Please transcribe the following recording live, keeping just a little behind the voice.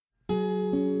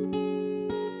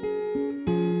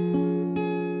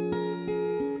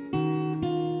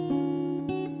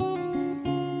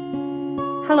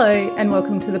Hello and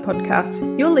welcome to the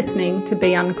podcast. You're listening to Be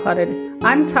Uncluttered.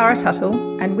 I'm Tara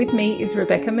Tuttle and with me is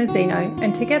Rebecca Mazzino,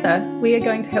 and together we are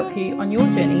going to help you on your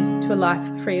journey to a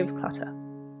life free of clutter.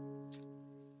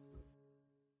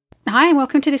 Hi and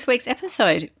welcome to this week's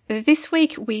episode. This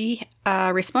week we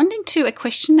are responding to a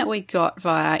question that we got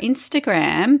via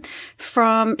Instagram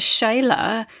from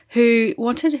Shayla, who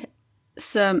wanted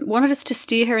us to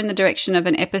steer her in the direction of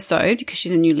an episode, because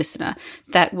she's a new listener,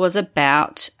 that was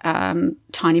about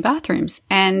tiny bathrooms.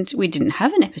 And we didn't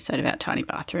have an episode about tiny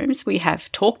bathrooms. We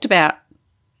have talked about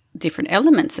different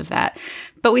elements of that,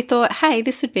 but we thought, hey,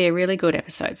 this would be a really good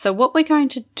episode. So what we're going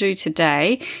to do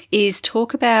today is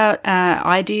talk about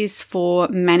ideas for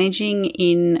managing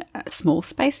in small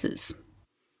spaces.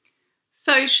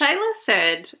 So Shayla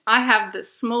said, I have the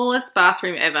smallest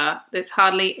bathroom ever. There's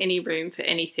hardly any room for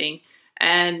anything.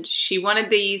 And she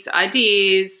wanted these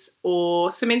ideas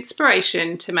or some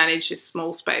inspiration to manage this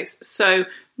small space. So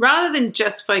rather than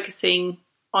just focusing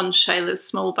on Shayla's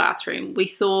small bathroom, we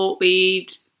thought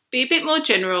we'd be a bit more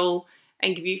general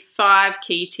and give you 5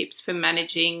 key tips for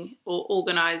managing or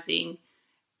organising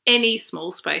any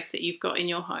small space that you've got in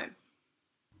your home.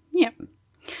 Yep.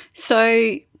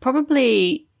 So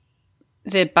probably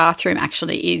the bathroom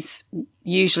actually is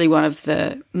usually one of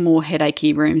the more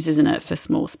headachy rooms, isn't it, for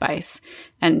small space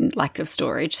and lack of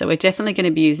storage. So we're definitely going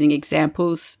to be using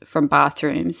examples from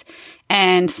bathrooms.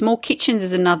 And small kitchens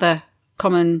is another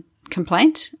common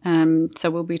complaint.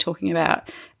 So we'll be talking about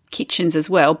kitchens as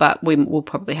well, but we'll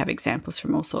probably have examples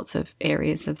from all sorts of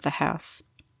areas of the house.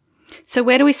 So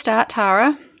where do we start,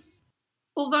 Tara?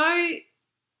 Although I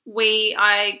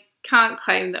can't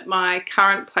claim that my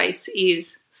current place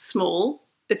is small,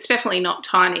 it's definitely not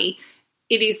tiny.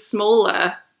 It is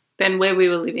smaller than where we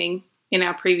were living in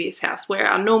our previous house, where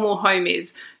our normal home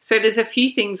is. So there's a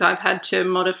few things I've had to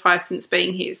modify since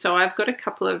being here. So I've got a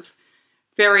couple of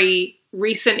very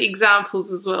recent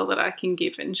examples as well that I can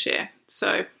give and share.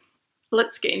 So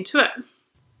let's get into it.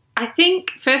 I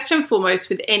think first and foremost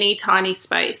with any tiny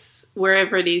space,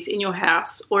 wherever it is in your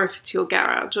house or if it's your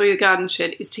garage or your garden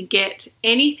shed, is to get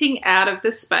anything out of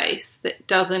the space that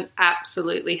doesn't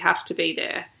absolutely have to be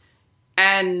there.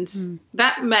 And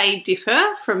that may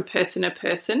differ from person to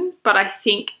person, but I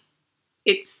think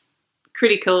it's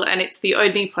critical and it's the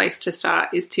only place to start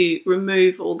is to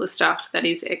remove all the stuff that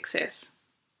is excess.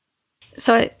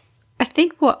 So I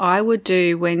think what I would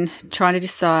do when trying to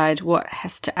decide what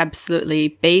has to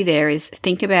absolutely be there is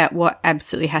think about what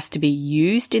absolutely has to be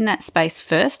used in that space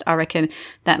first. I reckon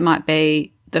that might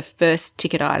be the first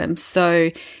ticket item.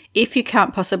 So if you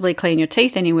can't possibly clean your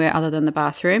teeth anywhere other than the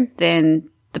bathroom, then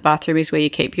the bathroom is where you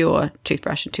keep your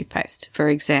toothbrush and toothpaste, for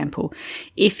example.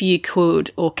 If you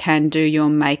could or can do your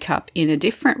makeup in a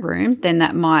different room, then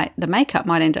the makeup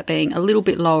might end up being a little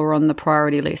bit lower on the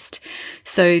priority list.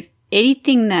 So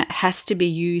anything that has to be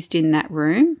used in that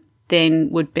room then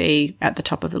would be at the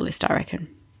top of the list, I reckon.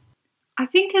 I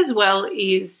think as well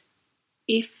is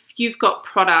if you've got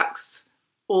products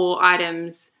or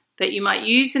items that you might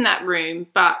use in that room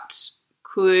but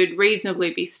could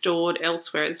reasonably be stored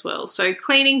elsewhere as well. So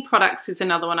cleaning products is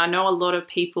another one. I know a lot of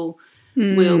people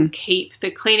will keep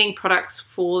the cleaning products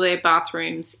for their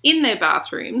bathrooms in their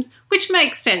bathrooms, which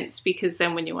makes sense because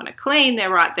then when you want to clean, they're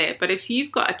right there. But if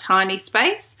you've got a tiny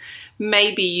space,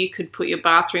 maybe you could put your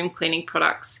bathroom cleaning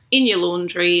products in your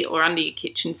laundry or under your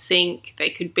kitchen sink. They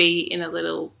could be in a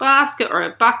little basket or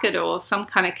a bucket or some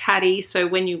kind of caddy. So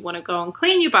when you want to go and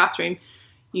clean your bathroom,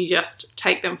 you just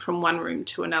take them from one room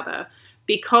to another.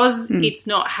 Because it's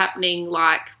not happening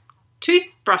like teeth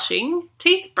brushing,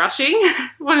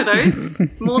 one of those,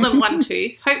 more than one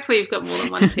tooth. Hopefully you've got more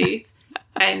than one tooth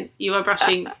and you are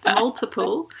brushing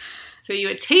multiple. So you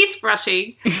are teeth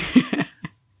brushing.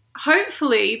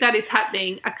 Hopefully that is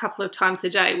happening a couple of times a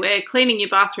day, where cleaning your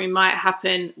bathroom might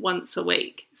happen once a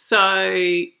week.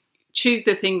 So choose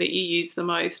the thing that you use the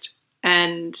most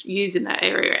and use in that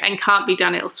area and can't be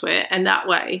done elsewhere. And that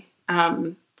way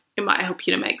it might help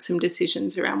you to make some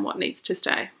decisions around what needs to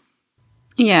stay.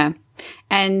 Yeah.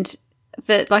 And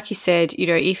like you said,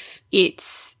 if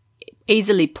it's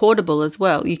easily portable as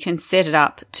well, you can set it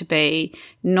up to be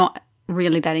not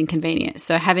really that inconvenient.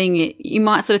 So having it, you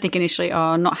might sort of think initially,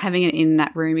 not having it in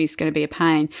that room is going to be a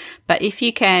pain. But if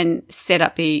you can set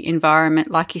up the environment,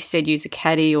 like you said, use a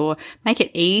caddy or make it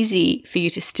easy for you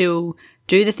to still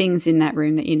do the things in that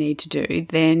room that you need to do,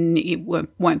 then it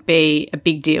won't be a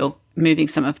big deal moving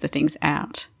some of the things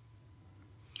out.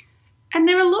 And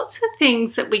there are lots of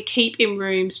things that we keep in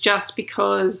rooms just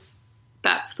because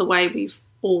that's the way we've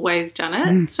always done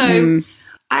it. So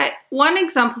one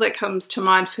example that comes to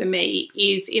mind for me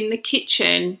is in the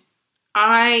kitchen.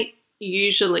 I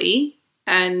usually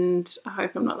and I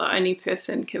hope I'm not the only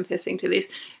person confessing to this,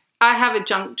 I have a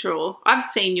junk drawer. I've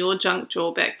seen your junk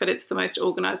drawer, Beck, but it's the most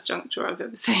organised junk drawer I've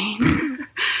ever seen.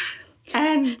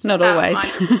 And not always.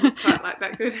 Mine doesn't quite like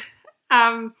that good.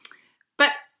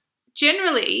 But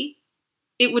generally,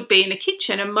 it would be in a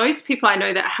kitchen, and most people I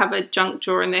know that have a junk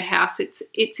drawer in their house,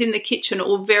 it's in the kitchen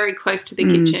or very close to the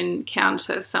kitchen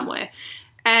counter somewhere.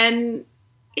 And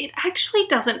it actually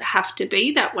doesn't have to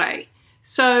be that way.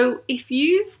 So if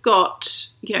you've got,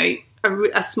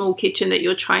 a small kitchen that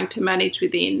you're trying to manage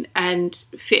within and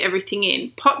fit everything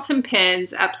in, pots and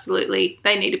pans, absolutely,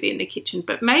 they need to be in the kitchen.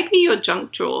 But maybe your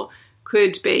junk drawer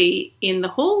could be in the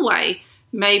hallway.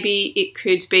 Maybe it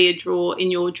could be a drawer in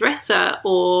your dresser,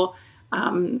 or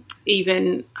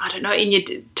even, I don't know, in your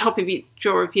top of your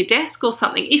drawer of your desk or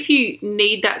something. If you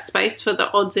need that space for the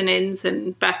odds and ends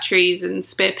and batteries and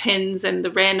spare pens and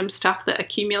the random stuff that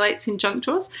accumulates in junk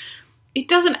drawers, it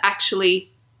doesn't actually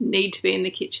need to be in the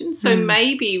kitchen. So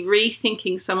maybe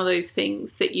rethinking some of those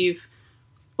things that you've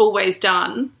always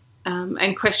done,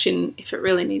 and question if it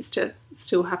really needs to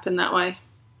still happen that way.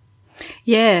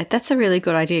 Yeah, that's a really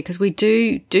good idea, because we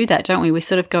do that, don't we? We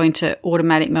sort of go into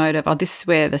automatic mode of, this is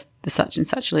where the such and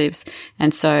such lives,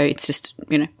 and so it's just,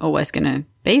 always going to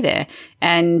be there.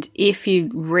 And if you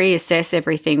reassess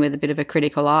everything with a bit of a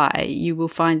critical eye, you will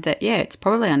find that, it's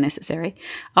probably unnecessary.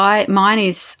 Mine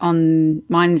is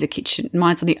a kitchen.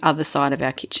 Mine's on the other side of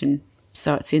our kitchen.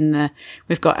 So it's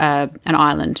we've got an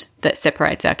island that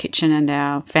separates our kitchen and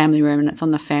our family room, and it's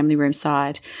on the family room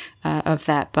side of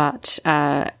that. But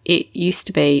it used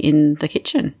to be in the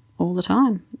kitchen all the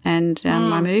time, and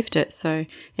I moved it. So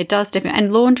it does definitely.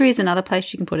 And laundry is another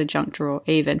place you can put a junk drawer,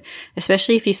 even,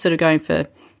 especially if you're sort of going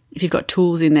if you've got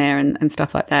tools in there and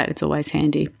stuff like that. It's always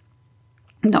handy.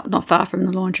 Not far from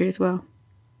the laundry as well.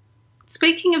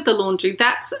 Speaking of the laundry,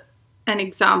 that's an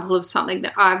example of something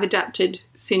that I've adapted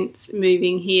since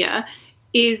moving here.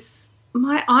 Is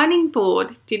my ironing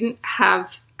board didn't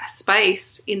have a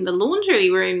space in the laundry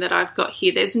room that I've got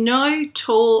here. There's no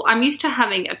tall, I'm used to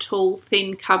having a tall,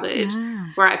 thin cupboard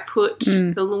where I put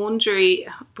the laundry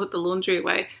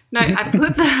away. No, I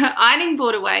put the ironing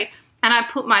board away and I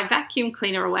put my vacuum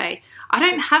cleaner away. I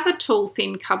don't have a tall,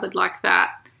 thin cupboard like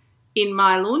that in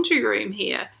my laundry room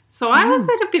here. So I was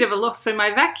at a bit of a loss. So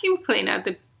my vacuum cleaner,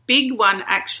 the big one,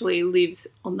 actually lives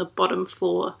on the bottom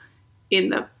floor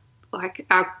in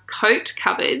our coat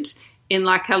cupboard in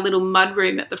our little mud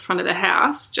room at the front of the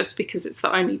house, just because it's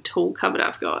the only tall cupboard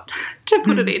I've got to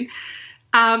put it in.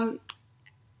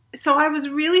 So I was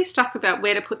really stuck about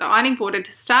where to put the ironing board, and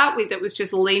to start with, it was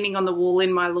just leaning on the wall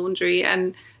in my laundry,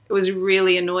 and it was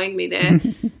really annoying me there.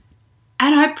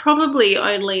 And I probably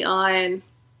only iron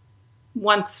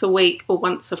once a week or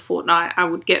once a fortnight. I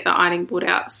would get the ironing board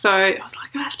out. So I was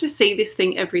like, I have to see this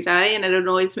thing every day, and it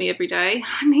annoys me every day.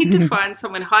 I need to find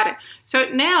somewhere to hide it. So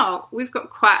now we've got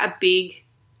quite a big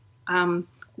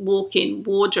walk-in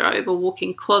wardrobe or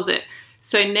walk-in closet.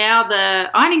 So now the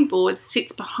ironing board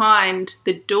sits behind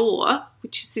the door,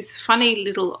 which is this funny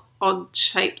little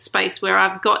odd-shaped space where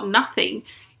I've got nothing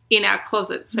in our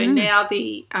closet. So now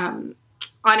the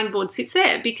ironing board sits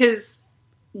there, because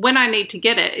when I need to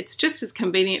get it, it's just as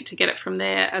convenient to get it from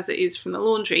there as it is from the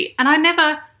laundry. And I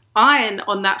never iron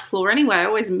on that floor anyway. I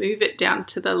always move it down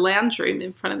to the lounge room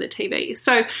in front of the TV.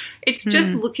 So it's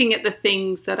just looking at the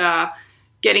things that are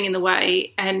getting in the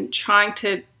way and trying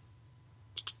to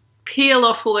peel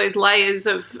off all those layers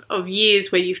of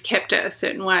years where you've kept it a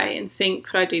certain way and think,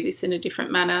 could I do this in a different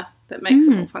manner that makes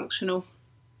it more functional?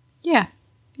 Yeah.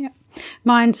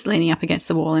 Mine's leaning up against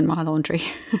the wall in my laundry.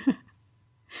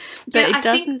 But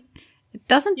it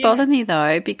doesn't bother me,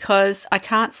 though, because I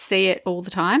can't see it all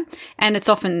the time, and it's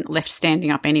often left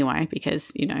standing up anyway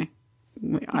because, I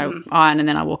iron and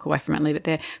then I walk away from it and leave it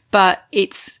there. But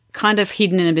it's kind of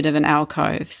hidden in a bit of an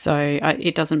alcove, so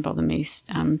it doesn't bother me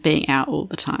being out all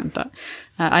the time. But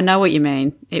I know what you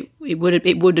mean. It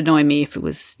would annoy me if it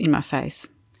was in my face.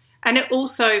 And it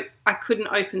also, I couldn't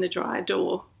open the dryer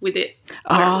door with it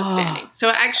where it was standing. So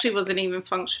it actually wasn't even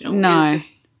functional. No.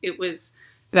 It was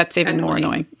That's even more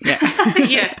annoying. Yeah.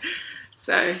 Yeah.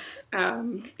 So,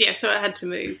 so I had to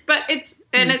move. But it's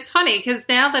funny because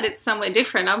now that it's somewhere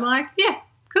different, I'm like, yeah,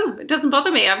 cool. It doesn't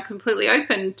bother me. I'm completely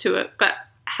open to it. But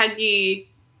had you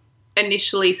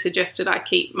initially suggested I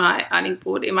keep my ironing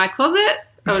board in my closet,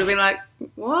 I would have been like,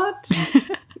 what?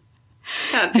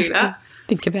 Can't do that.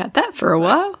 Think about that for a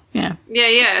while. Yeah.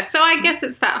 Yeah. So I guess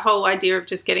it's that whole idea of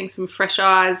just getting some fresh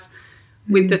eyes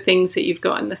with the things that you've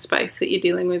got in the space that you're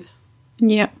dealing with.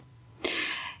 Yeah.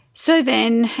 So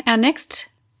then our next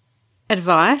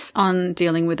advice on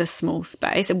dealing with a small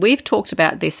space. And we've talked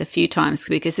about this a few times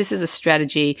because this is a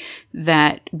strategy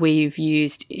that we've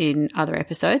used in other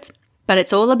episodes. But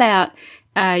it's all about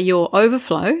your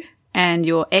overflow and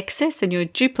your excess and your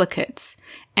duplicates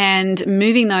and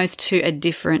moving those to a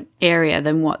different area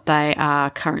than what they are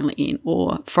currently in,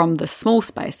 or from the small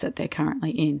space that they're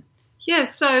currently in. Yeah,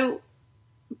 so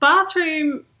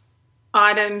bathroom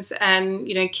items and,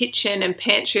 kitchen and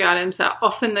pantry items are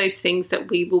often those things that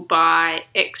we will buy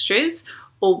extras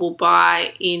or will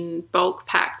buy in bulk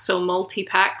packs or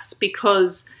multi-packs,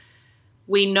 because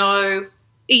we know,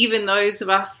 even those of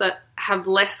us that have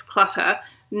less clutter,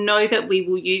 know that we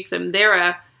will use them. They're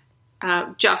a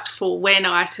just for when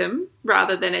item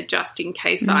rather than a just in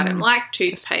case item, like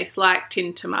toothpaste, like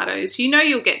tinned tomatoes.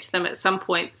 You'll get to them at some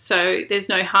point, so there's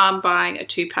no harm buying a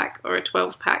 2-pack or a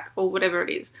 12-pack or whatever it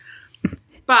is.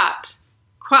 But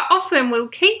quite often we'll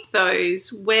keep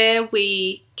those where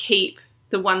we keep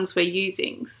the ones we're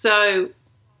using. So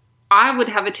I would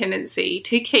have a tendency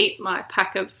to keep my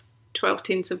pack of 12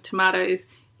 tins of tomatoes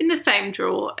in the same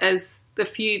drawer as the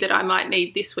few that I might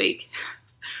need this week.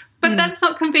 But that's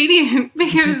not convenient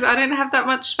because I don't have that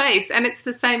much space. And it's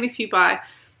the same if you buy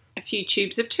a few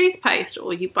tubes of toothpaste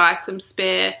or you buy some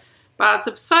spare bars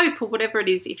of soap or whatever it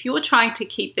is. If you're trying to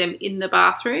keep them in the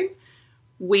bathroom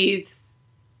with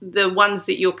the ones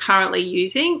that you're currently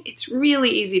using, it's really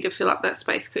easy to fill up that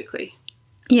space quickly.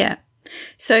 Yeah.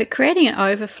 So creating an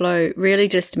overflow really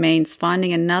just means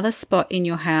finding another spot in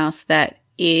your house that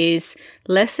is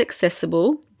less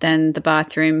accessible than the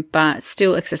bathroom, but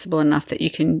still accessible enough that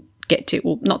you can get to,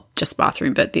 well, not just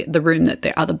bathroom, but the room that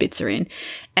the other bits are in,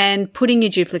 and putting your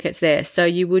duplicates there. So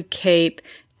you would keep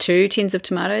 2 tins of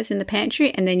tomatoes in the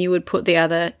pantry, and then you would put the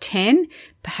other 10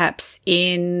 perhaps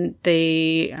in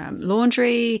the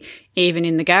laundry, even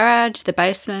in the garage, the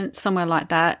basement, somewhere like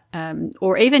that,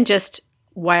 or even just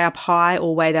way up high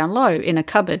or way down low in a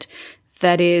cupboard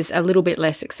that is a little bit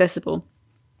less accessible.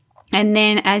 And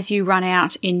then as you run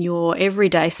out in your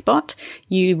everyday spot,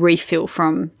 you refill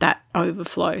from that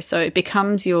overflow. So it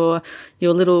becomes your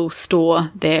little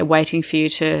store there waiting for you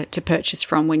to purchase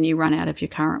from when you run out of your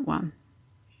current one.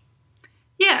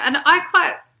 Yeah, and I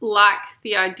quite like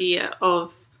the idea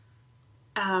of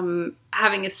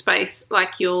having a space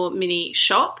like your mini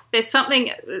shop. There's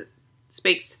something that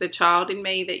speaks to the child in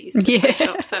me that used to play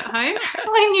shops at home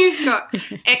when you've got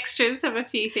extras of a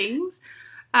few things.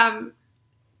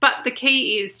 But the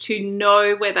key is to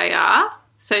know where they are.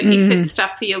 So if it's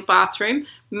stuff for your bathroom,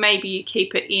 maybe you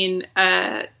keep it in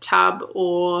a tub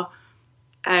or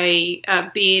a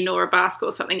bin or a basket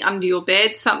or something under your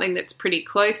bed, something that's pretty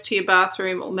close to your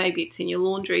bathroom, or maybe it's in your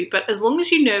laundry. But as long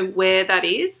as you know where that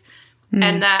is,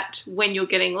 and that when you're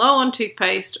getting low on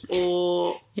toothpaste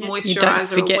or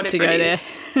moisturiser or whatever it is,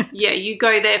 you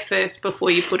go there first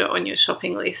before you put it on your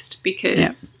shopping list,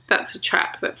 because that's a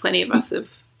trap that plenty of us have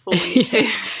fallen into.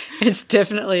 It's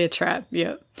definitely a trap,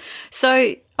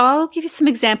 So I'll give you some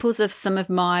examples of some of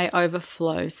my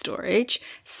overflow storage.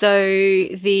 So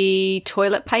the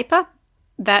toilet paper,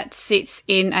 that sits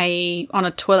on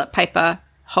a toilet paper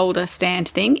holder stand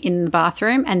thing in the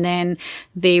bathroom, and then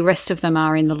the rest of them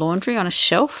are in the laundry on a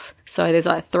shelf. So there's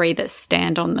like 3 that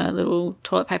stand on the little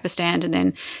toilet paper stand, and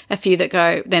then a few that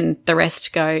go, then the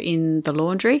rest go in the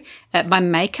laundry. My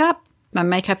makeup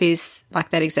is like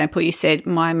that example you said.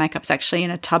 My makeup's actually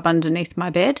in a tub underneath my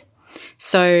bed.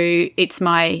 So it's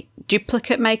my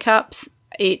duplicate makeups,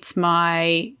 it's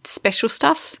my special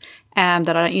stuff that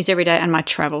I don't use every day, and my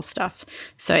travel stuff.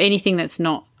 So anything that's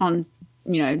not on,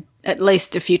 at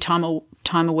least a few time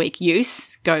a week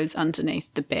use goes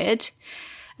underneath the bed.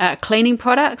 Cleaning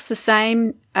products, the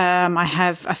same. I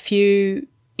have a few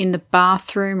in the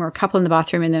bathroom, or a couple in the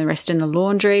bathroom, and then the rest in the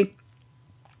laundry.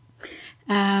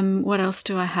 What else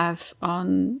do I have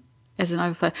on as an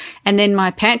overflow? And then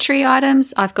my pantry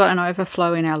items, I've got an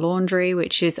overflow in our laundry,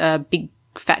 which is a big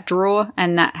fat drawer,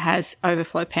 and that has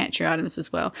overflow pantry items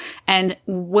as well. And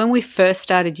when we first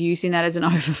started using that as an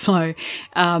overflow,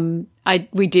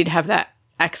 we did have that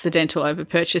accidental over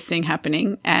purchasing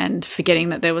happening and forgetting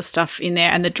that there was stuff in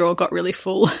there, and the drawer got really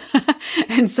full.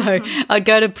 And so I'd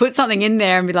go to put something in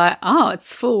there and be like, oh,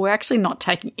 it's full. We're actually not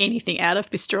taking anything out of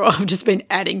this drawer. I've just been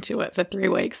adding to it for 3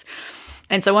 weeks.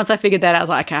 And so once I figured that out, I was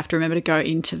like, okay, I have to remember to go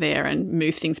into there and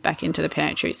move things back into the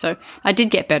pantry. So I did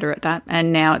get better at that,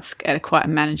 and now it's at a quite a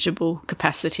manageable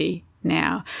capacity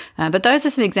now. But those are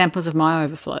some examples of my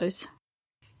overflows.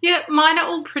 Yeah, mine are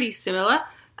all pretty similar.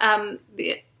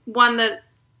 The one that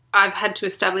I've had to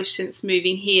establish since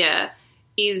moving here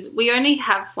is we only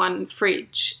have one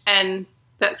fridge, and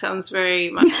that sounds very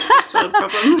much first world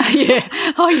problems. Yeah.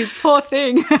 Oh, you poor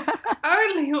thing.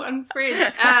 only one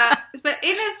fridge. But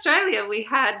in Australia, we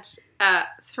had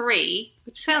 3,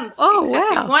 which sounds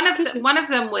excessive. Wow. One of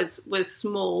them was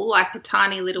small, like a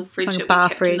tiny little fridge. Like a that bar we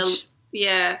kept fridge. we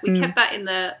kept that in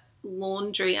the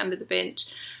laundry under the bench.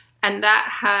 And that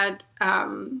had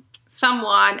some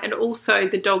wine and also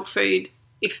the dog food,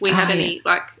 if we had any,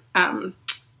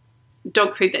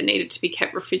 dog food that needed to be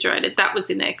kept refrigerated. That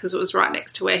was in there because it was right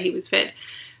next to where he was fed.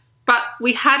 But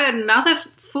we had another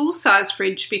full-size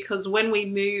fridge because when we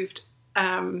moved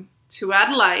to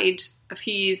Adelaide a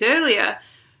few years earlier,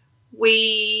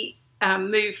 we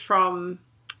moved from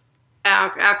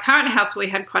our current house. We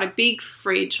had quite a big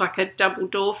fridge, like a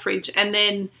double-door fridge, and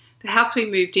then the house we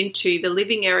moved into, the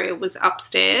living area was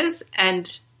upstairs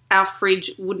and our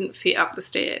fridge wouldn't fit up the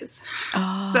stairs.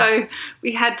 Oh. So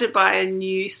we had to buy a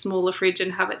new, smaller fridge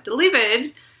and have it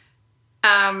delivered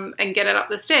and get it up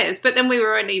the stairs. But then we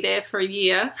were only there for a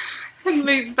year and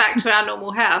moved back to our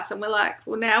normal house. And we're like,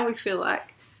 well, now we feel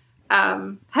like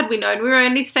had we known we were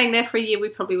only staying there for a year, we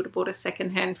probably would have bought a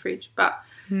second-hand fridge. But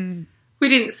we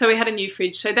didn't, so we had a new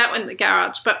fridge. So that went in the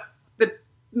garage. But the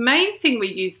main thing we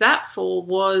used that for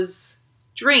was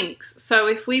drinks. So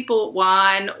if we bought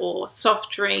wine or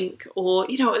soft drink or,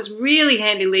 it was really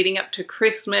handy leading up to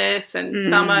Christmas and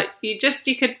summer, you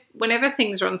could, whenever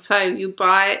things are on sale, you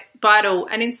buy it all.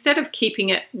 And instead of keeping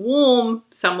it warm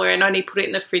somewhere and only put it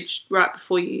in the fridge right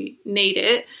before you need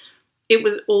it, it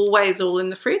was always all in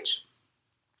the fridge.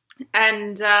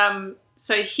 And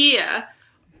so here,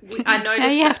 I noticed now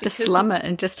you have to slum it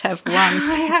and just have one.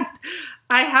 I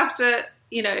have to,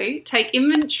 take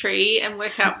inventory and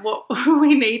work out what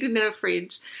we need in the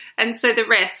fridge. And so the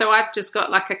rest, so I've just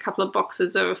got like a couple of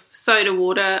boxes of soda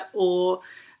water or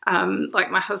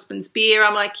like my husband's beer.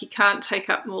 I'm like, you can't take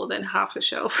up more than half a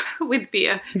shelf with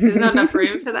beer. There's not enough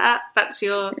room for that. That's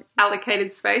your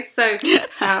allocated space. So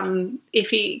if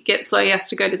he gets low, he has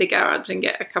to go to the garage and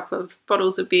get a couple of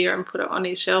bottles of beer and put it on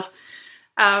his shelf.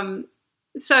 But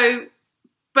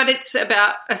it's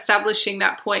about establishing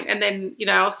that point. And then,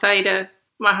 I'll say to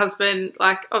my husband,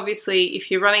 like, obviously,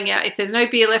 if you're running out, if there's no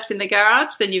beer left in the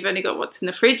garage, then you've only got what's in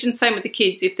the fridge. And same with the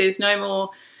kids. If there's no more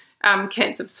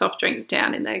cans of soft drink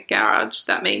down in the garage,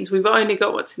 that means we've only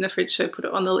got what's in the fridge, so put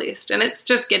it on the list. And it's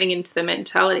just getting into the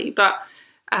mentality. But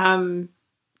it's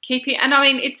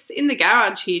in the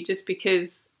garage here just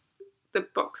because the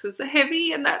boxes are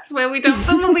heavy and that's where we dump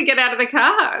them when we get out of the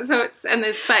car. So and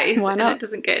there's space and it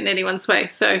doesn't get in anyone's way.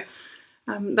 So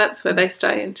that's where they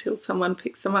stay until someone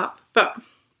picks them up. But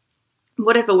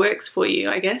whatever works for you,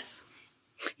 I guess.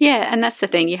 Yeah, and that's the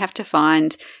thing. You have to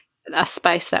find a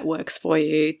space that works for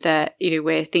you, that,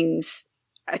 where things,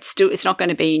 it's not going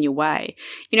to be in your way,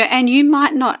 and you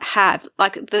might not have,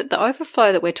 like, the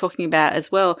overflow that we're talking about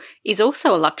as well is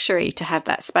also a luxury to have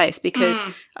that space, because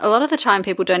a lot of the time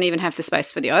people don't even have the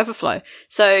space for the overflow.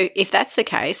 So if that's the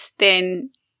case,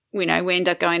 then, we end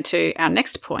up going to our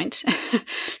next point,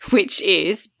 which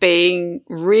is being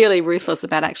really ruthless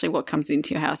about actually what comes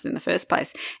into your house in the first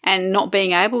place and not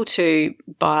being able to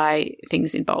buy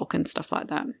things in bulk and stuff like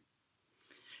that.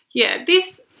 Yeah,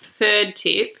 this third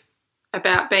tip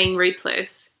about being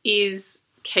ruthless is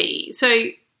key. So,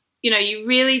 you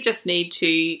really just need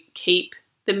to keep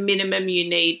the minimum you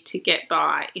need to get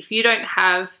by. If you don't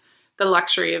have the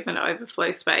luxury of an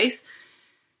overflow space,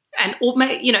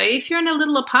 if you're in a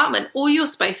little apartment, all your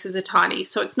spaces are tiny,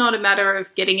 so it's not a matter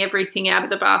of getting everything out of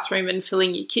the bathroom and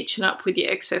filling your kitchen up with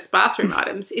your excess bathroom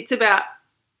items. It's about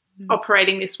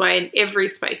operating this way in every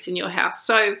space in your house.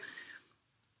 So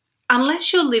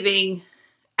unless you're living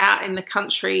out in the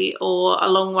country or a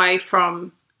long way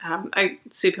from a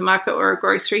supermarket or a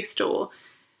grocery store,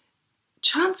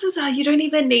 chances are you don't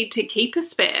even need to keep a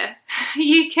spare.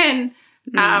 You can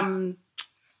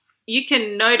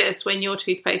notice when your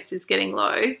toothpaste is getting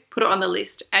low, put it on the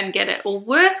list and get it. Or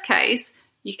worst case,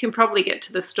 you can probably get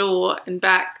to the store and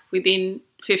back within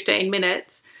 15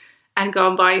 minutes and go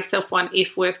and buy yourself one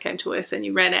if worst came to worst and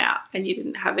you ran out and you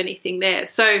didn't have anything there.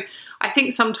 So I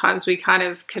think sometimes we kind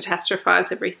of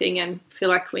catastrophize everything and feel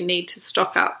like we need to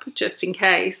stock up just in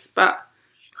case, but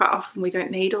quite often we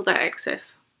don't need all that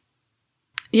excess.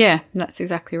 Yeah, that's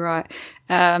exactly right.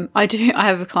 I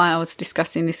have a client I was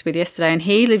discussing this with yesterday, and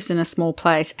he lives in a small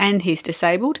place and he's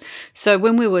disabled. So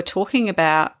when we were talking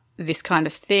about this kind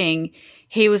of thing,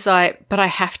 he was like, but I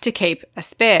have to keep a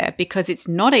spare because it's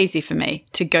not easy for me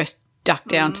to go duck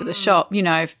down to the shop,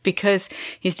 because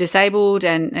he's disabled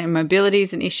and mobility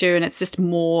is an issue, and it's just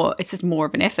more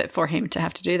of an effort for him to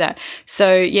have to do that.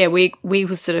 So yeah, we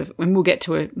were sort of, and we'll get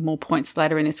to more points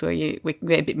later in this where we can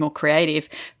be a bit more creative.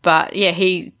 But yeah,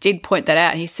 he did point that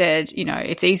out. He said,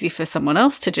 it's easy for someone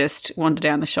else to just wander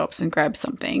down the shops and grab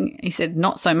something. He said,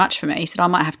 not so much for me. He said, I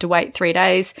might have to wait 3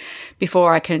 days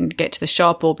before I can get to the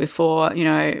shop or before,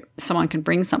 someone can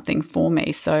bring something for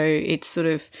me. So it's sort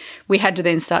of, we had to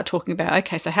then start talking about,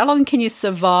 okay, so how long can you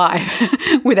survive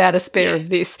without a spare of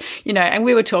this? And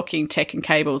we were talking tech and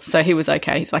cables. So he was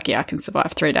okay. He's like, yeah, I can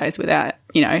survive 3 days without,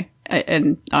 a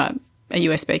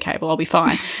USB cable. I'll be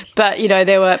fine. But,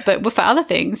 but for other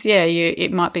things, yeah,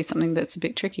 it might be something that's a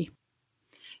bit tricky.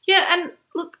 Yeah. And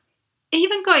look,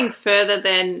 even going further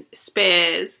than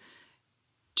spares,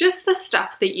 just the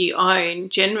stuff that you own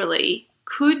generally,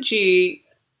 could you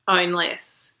own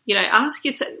less? Ask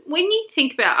yourself, when you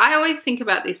think about, I always think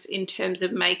about this in terms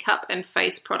of makeup and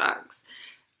face products.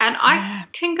 And I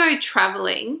can go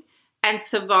traveling and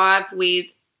survive with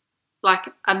like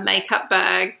a makeup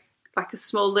bag, like a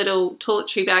small little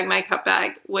toiletry bag, makeup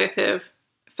bag worth of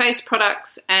face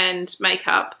products and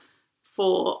makeup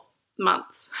for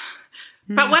months.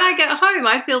 But when I get home,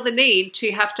 I feel the need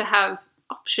to have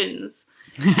options.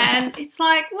 And it's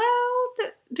like, well,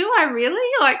 do I really?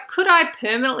 Like, could I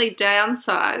permanently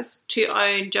downsize to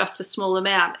own just a small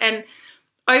amount? And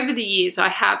over the years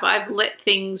I've let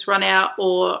things run out,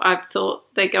 or I've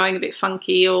thought they're going a bit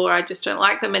funky, or I just don't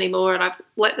like them anymore, and I've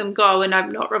let them go and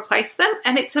I've not replaced them.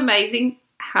 And it's amazing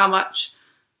how much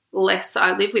less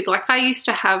I live with. Like, I used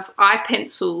to have eye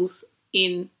pencils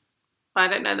in, I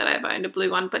don't know that I ever owned a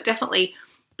blue one, but definitely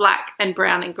black and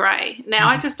brown and grey. Now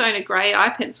I just own a grey eye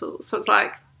pencil. So it's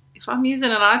like, if I'm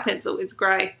using an eye pencil, it's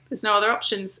grey. There's no other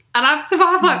options. And I've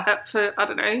survived like that for, I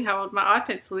don't know how old my eye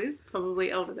pencil is,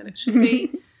 probably older than it should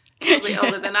be, probably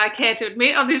older than I care to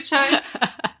admit on this show.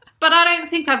 But I don't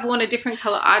think I've worn a different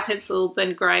colour eye pencil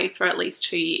than grey for at least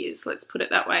 2 years, let's put it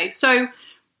that way. So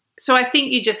I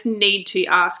think you just need to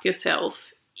ask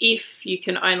yourself if you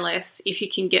can own less, if you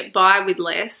can get by with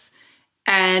less,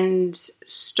 and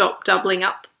stop doubling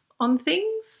up on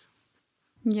things.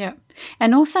 Yeah.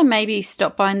 And also maybe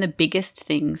stop buying the biggest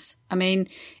things. I mean,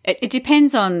 it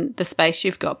depends on the space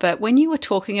you've got. But when you were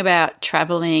talking about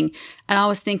traveling, and I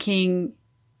was thinking,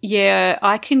 yeah,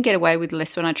 I can get away with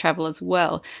less when I travel as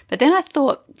well. But then I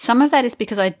thought some of that is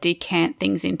because I decant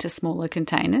things into smaller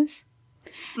containers.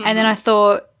 Mm-hmm. And then I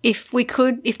thought, if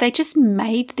they just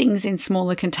made things in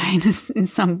smaller containers in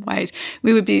some ways,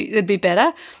 it'd be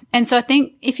better. And so I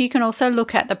think if you can also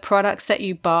look at the products that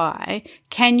you buy,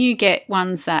 can you get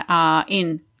ones that are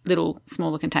in little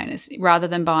smaller containers rather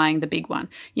than buying the big one?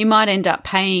 You might end up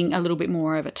paying a little bit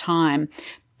more over time,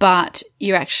 but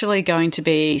you're actually going to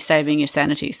be saving your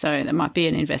sanity. So that might be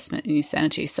an investment in your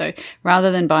sanity. So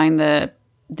rather than buying the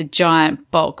giant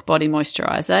bulk body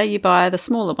moisturizer, you buy the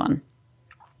smaller one.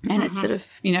 And it's sort of,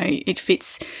 it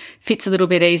fits a little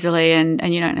bit easily, and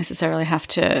you don't necessarily have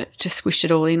to squish it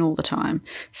all in all the time.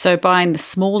 So buying the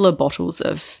smaller bottles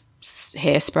of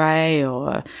hairspray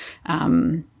or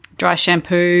dry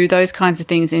shampoo, those kinds of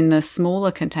things in the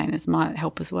smaller containers might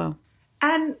help as well.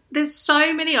 And there's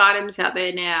so many items out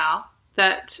there now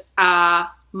that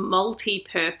are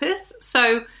multi-purpose.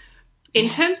 So in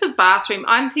terms of bathroom,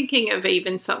 I'm thinking of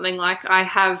even something like, I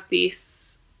have this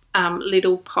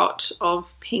little pot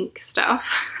of pink stuff.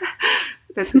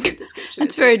 That's a good description.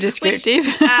 That's very descriptive.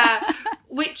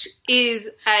 Which is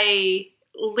a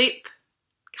lip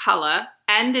colour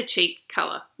and a cheek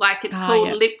colour. Like, it's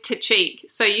called lip to cheek.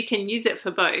 So you can use it for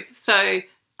both. So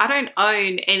I don't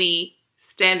own any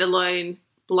standalone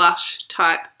blush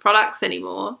type products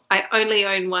anymore. I only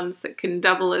own ones that can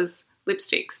double as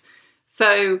lipsticks.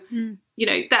 So,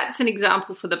 that's an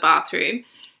example for the bathroom.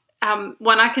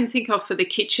 One I can think of for the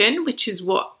kitchen, which is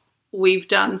what we've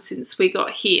done since we got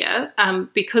here,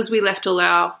 because we left a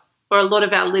lot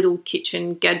of our little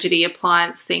kitchen gadgety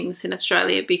appliance things in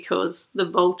Australia because the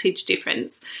voltage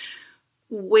difference.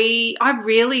 I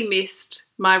really missed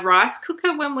my rice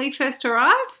cooker when we first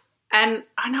arrived, and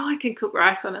I know I can cook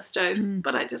rice on a stove,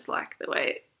 but I just like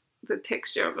the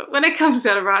texture of it when it comes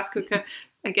out of rice cooker.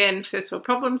 Again, first world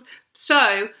problems.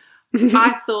 So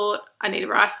I thought I need a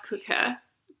rice cooker.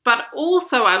 But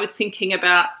also I was thinking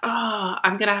about,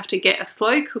 I'm going to have to get a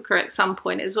slow cooker at some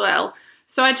point as well.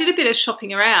 So I did a bit of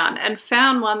shopping around and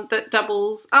found one that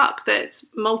doubles up, that's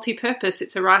multi-purpose.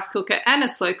 It's a rice cooker and a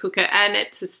slow cooker, and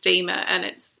it's a steamer, and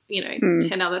it's,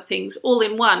 10 other things all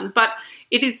in one. But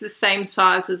it is the same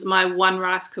size as my one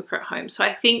rice cooker at home. So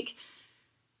I think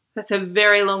that's a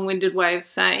very long-winded way of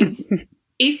saying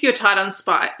if you're tight on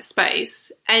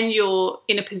space and you're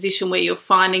in a position where you're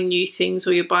finding new things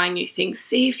or you're buying new things,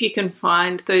 see if you can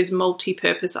find those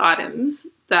multi-purpose items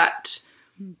that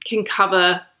can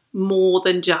cover more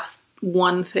than just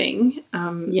one thing,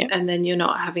 and then you're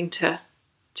not having to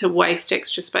waste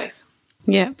extra space.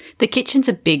 Yeah. The kitchen's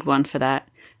a big one for that.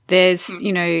 There's,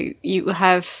 you know, you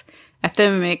have a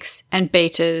Thermomix and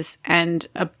beaters and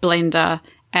a blender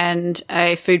and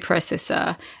a food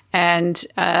processor and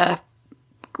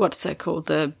what's it called?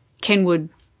 The Kenwood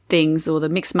things or the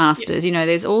Mix Masters. You know,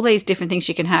 there's all these different things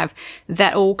you can have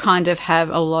that all kind of have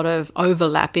a lot of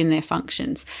overlap in their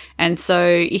functions. And so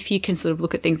if you can sort of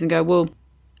look at things and go, well,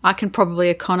 I can probably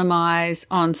economize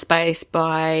on space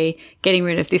by getting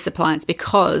rid of this appliance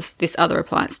because this other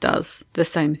appliance does the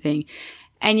same thing.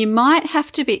 And you might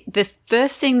have to be, the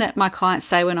first thing that my clients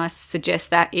say when I suggest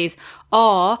that is,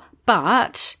 oh,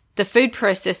 but the food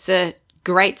processor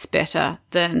grates better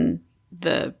than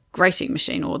the grating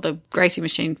machine, or the grating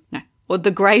machine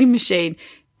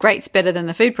grates better than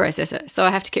the food processor. So I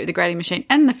have to keep the grating machine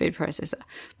and the food processor.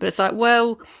 But it's like,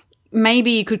 well,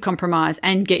 maybe you could compromise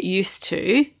and get used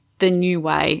to the new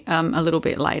way a little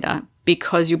bit later,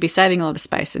 because you'll be saving a lot of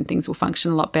space and things will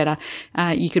function a lot better.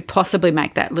 You could possibly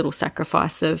make that little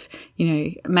sacrifice of, you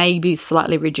know, maybe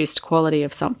slightly reduced quality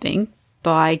of something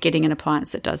by getting an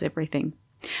appliance that does everything.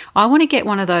 I want to get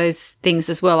one of those things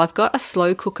as well. I've got a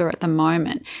slow cooker at the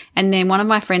moment. And then one of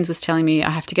my friends was telling me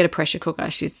I have to get a pressure cooker.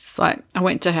 She's just like, I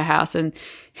went to her house and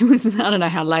it was, I don't know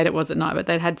how late it was at night, but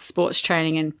they'd had sports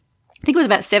training and I think it was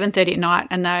about 7:30 at night,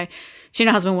 and she and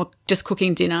her husband were just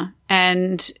cooking dinner,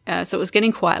 and so it was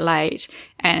getting quite late,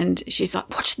 and she's like,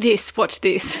 watch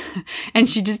this, and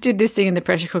she just did this thing in the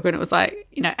pressure cooker, and it was like,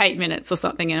 you know, 8 minutes or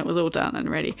something, and it was all done and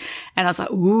ready, and I was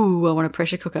like, ooh, I want a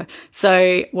pressure cooker.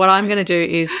 So what I'm going to do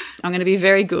is I'm going to be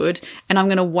very good, and I'm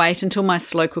going to wait until my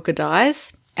slow cooker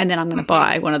dies, and then I'm going to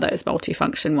buy one of those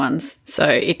multifunction ones so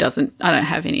I don't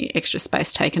have any extra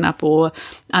space taken up or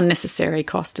unnecessary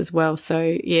cost as well.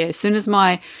 So, yeah, as soon as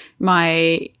my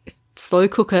slow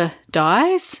cooker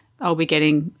dies, I'll be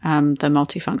getting the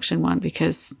multifunction one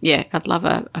because, yeah, I'd love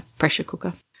a pressure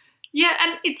cooker. Yeah,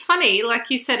 and it's funny, like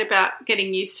you said about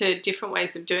getting used to different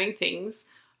ways of doing things.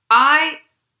 I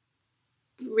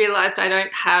realised I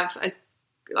don't have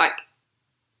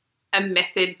a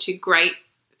method to grate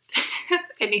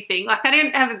anything. Like I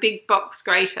don't have a big box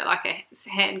grater, like a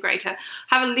hand grater.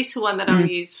 I have a little one that I'll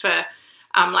use for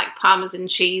like Parmesan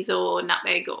cheese or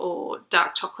nutmeg or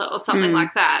dark chocolate or something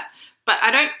like that. But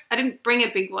I didn't bring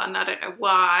a big one. I don't know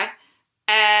why.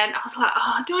 And I was like,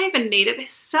 oh, do I even need it? They're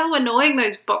so annoying,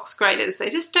 those box graters. They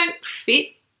just don't fit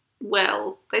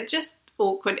well. They're just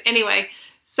awkward. Anyway,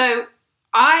 so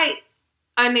I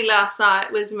only last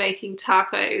night was making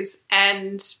tacos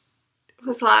and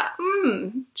was like,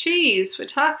 cheese for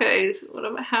tacos.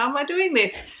 How am I doing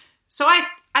this? So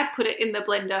I put it in the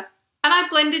blender and I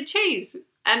blended cheese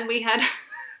and we had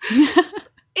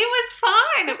it was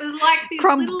fine. It was like these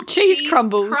little cheese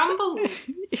crumbles.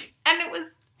 And it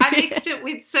was, I mixed it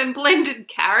with some blended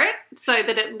carrot so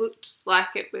that it looked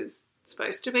like it was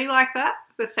supposed to be like that,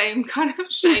 the same kind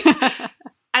of shape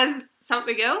as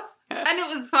something else. And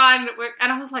it was fine. It worked.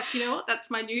 And I was like, you know what?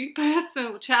 That's my new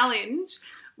personal challenge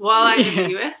while I'm in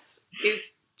the US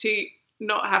is to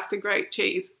not have to grate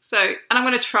cheese. So, and I'm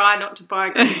going to try not to buy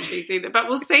grated cheese either, but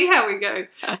we'll see how we go.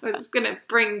 I was going to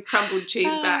bring crumbled cheese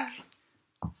back,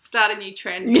 start a new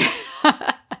trend.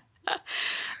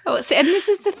 And this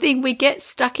is the thing, we get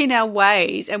stuck in our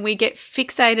ways and we get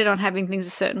fixated on having things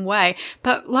a certain way.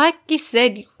 But like you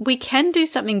said, we can do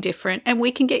something different and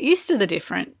we can get used to the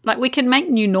different. Like we can make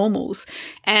new normals.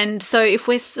 And so if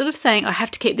we're sort of saying, I have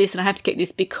to keep this and I have to keep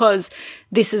this because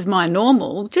this is my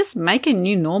normal, just make a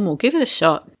new normal. Give it a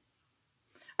shot.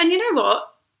 And you know what?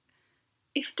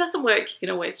 If it doesn't work, you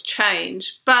can always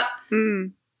change. But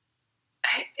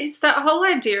it's that whole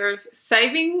idea of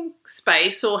saving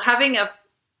space or having a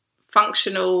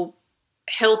functional,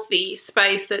 healthy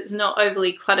space that's not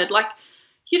overly cluttered. Like,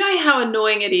 you know how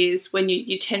annoying it is when your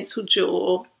utensil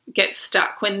drawer gets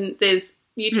stuck, when there's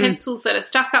utensils that are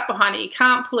stuck up behind it, you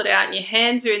can't pull it out and your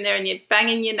hands are in there and you're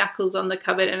banging your knuckles on the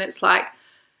cupboard and it's like,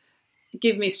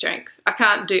 give me strength. I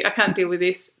can't deal with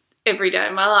this every day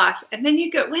of my life. And then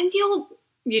you go, when your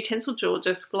utensil drawer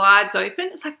just glides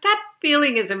open, it's like that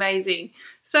feeling is amazing.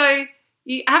 So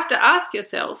you have to ask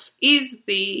yourself, is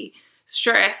the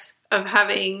stress of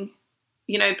having,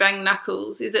 you know, bang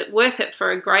knuckles, is it worth it for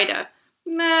a grater?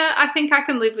 Nah, I think I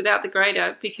can live without the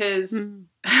grater because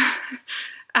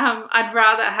I'd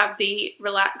rather have the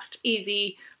relaxed,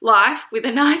 easy life with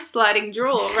a nice sliding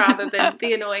drawer rather than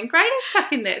the annoying grater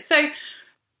stuck in there. So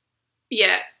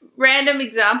yeah, random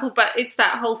example, but it's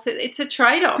that whole thing. It's a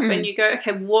trade-off, and you go,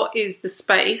 okay, what is the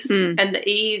space and the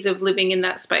ease of living in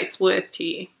that space worth to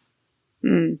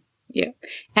you? Yeah.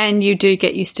 And you do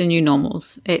get used to new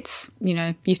normals. It's,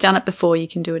 you've done it before, you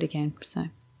can do it again. So,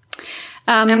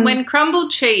 and when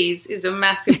crumbled cheese is a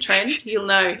massive trend, you'll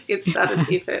know it started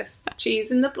here first.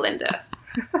 Cheese in the blender.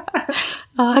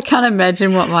 I can't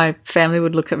imagine what my family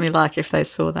would look at me like if they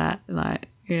saw that. Like,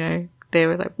 they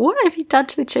were like, what have you done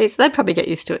to the cheese? They'd probably get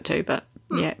used to it too, but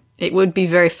yeah, it would be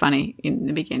very funny in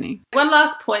the beginning. One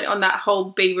last point on that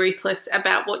whole be ruthless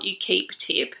about what you keep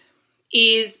tip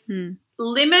is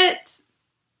limit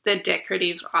the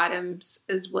decorative items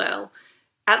as well,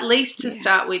 at least to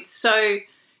start with. So,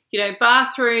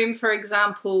 bathroom, for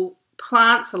example,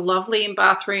 plants are lovely in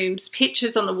bathrooms,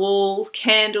 pictures on the walls,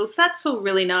 candles, that's all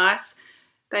really nice.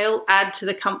 They all add to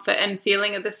the comfort and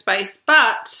feeling of the space,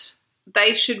 but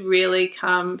they should really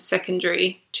come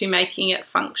secondary to making it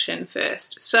function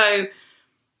first. So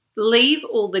leave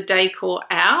all the decor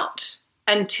out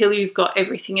until you've got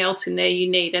everything else in there you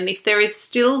need. And if there is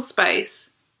still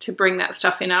space to bring that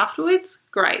stuff in afterwards,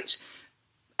 great.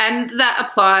 And that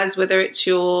applies whether it's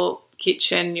your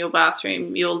kitchen, your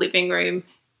bathroom, your living room,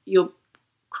 your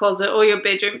closet or your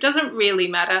bedroom. It doesn't really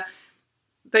matter.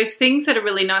 Those things that are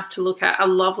really nice to look at are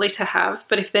lovely to have,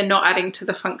 but if they're not adding to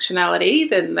the functionality,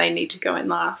 then they need to go in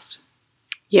last.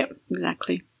 Yep,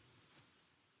 exactly.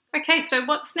 Okay, so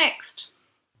what's next?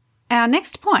 Our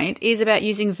next point is about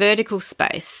using vertical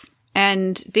space,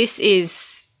 and this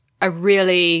is a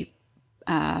really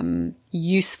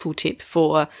useful tip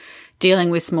for dealing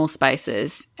with small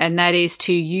spaces, and that is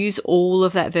to use all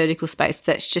of that vertical space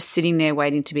that's just sitting there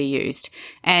waiting to be used.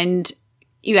 And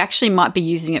you actually might be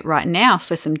using it right now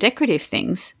for some decorative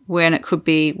things when it could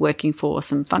be working for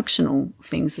some functional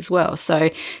things as well. So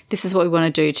this is what we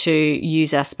want to do to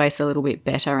use our space a little bit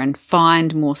better and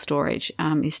find more storage,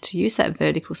 is to use that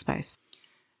vertical space.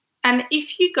 And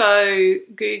if you go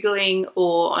Googling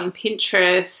or on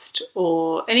Pinterest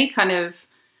or any kind of,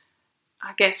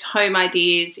 I guess, home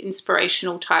ideas,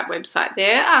 inspirational type website,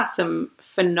 there are some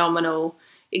phenomenal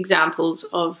examples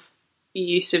of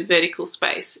use of vertical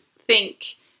space.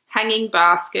 Think hanging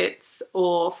baskets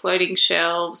or floating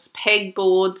shelves,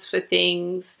 pegboards for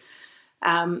things.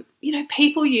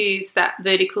 People use that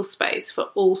vertical space for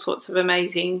all sorts of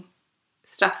amazing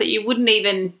stuff that you wouldn't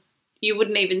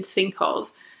even think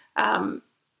of.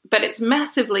 But it's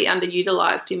massively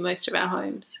underutilized in most of our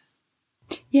homes.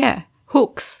 Yeah.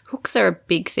 Hooks are a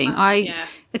big thing.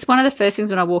 It's one of the first things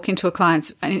when I walk into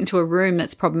a room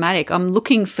that's problematic. I look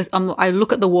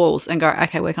at the walls and go,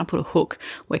 okay, where can I put a hook?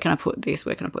 Where can I put this?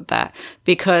 Where can I put that?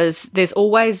 Because there's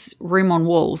always room on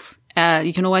walls.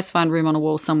 You can always find room on a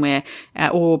wall somewhere,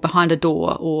 or behind a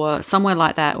door, or somewhere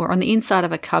like that, or on the inside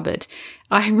of a cupboard.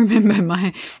 I remember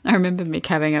Mick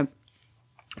having a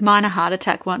minor heart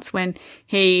attack once when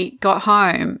he got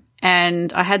home.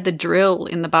 And I had the drill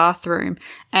in the bathroom,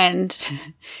 and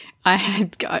I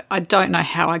don't know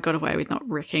how I got away with not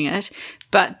wrecking it,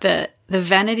 but the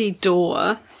vanity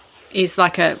door is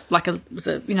like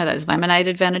those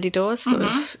laminated vanity doors, sort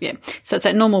of, yeah. So it's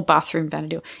a normal bathroom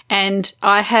vanity door. And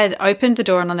I had opened the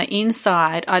door, and on the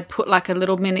inside I'd put like a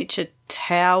little miniature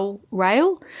towel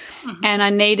rail, and I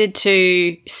needed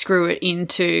to screw it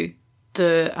into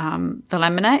the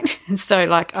laminate. And so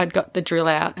I'd got the drill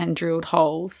out and drilled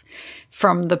holes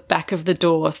from the back of the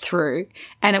door through,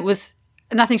 and it was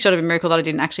nothing short of a miracle that I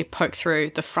didn't actually poke through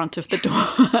the front of the door.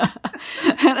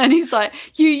 and he's like,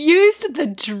 you used the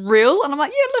drill? And I'm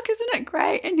like, yeah, look, isn't it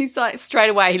great? And he's like, straight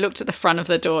away he looked at the front of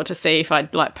the door to see if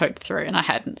I'd poked through, and I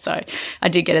hadn't. So I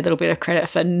did get a little bit of credit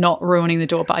for not ruining the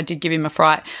door, but I did give him a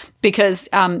fright because,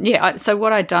 so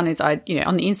what I'd done is on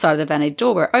the inside of the vanity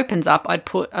door where it opens up, I'd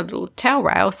put a little towel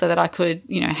rail so that I could,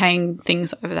 hang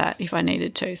things over that if I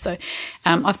needed to. So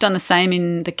I've done the same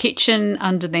in the kitchen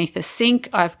underneath the sink.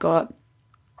 I've got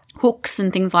hooks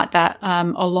and things like that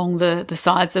along the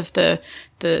sides of the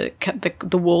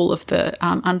wall of the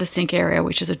under sink area,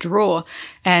 which is a drawer,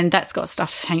 and that's got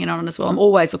stuff hanging on it as well. I'm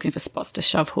always looking for spots to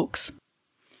shove hooks.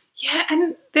 Yeah,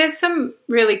 and there's some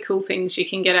really cool things you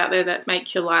can get out there that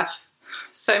make your life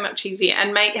so much easier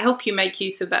and help you make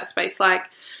use of that space,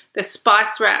 like the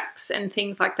spice racks and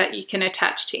things like that you can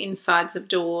attach to insides of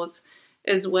doors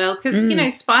as well, because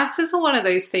spices are one of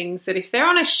those things that if they're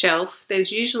on a shelf,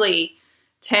 there's usually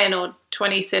 10 or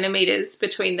 20 centimetres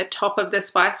between the top of the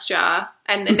spice jar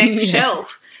and the next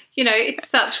shelf. It's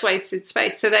such wasted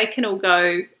space. So they can all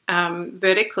go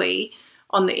vertically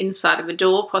on the inside of a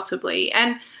door possibly.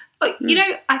 And,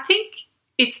 I think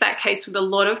it's that case with a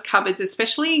lot of cupboards,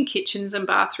 especially in kitchens and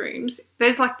bathrooms.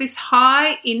 There's like this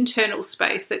high internal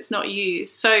space that's not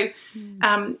used. So,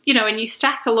 and you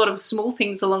stack a lot of small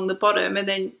things along the bottom, and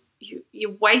then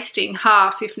you're wasting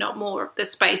half, if not more, of the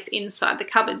space inside the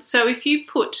cupboard. So if you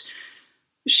put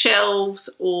shelves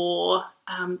or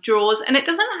drawers, and it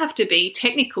doesn't have to be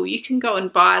technical. You can go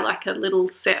and buy like a little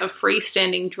set of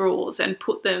freestanding drawers and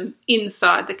put them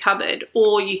inside the cupboard,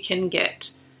 or you can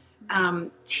get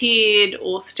tiered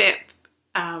or step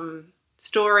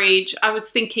storage. I was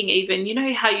thinking even,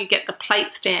 how you get the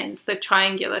plate stands, the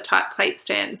triangular type plate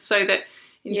stands, so that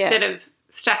instead of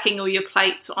stacking all your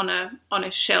plates on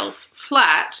a shelf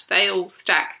flat, they all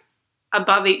stack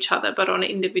above each other but on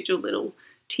individual little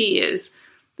tiers.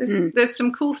 There's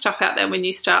some cool stuff out there when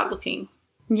you start looking.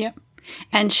 Yep.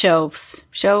 And shelves.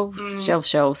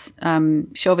 Shelving's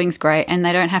great, and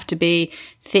they don't have to be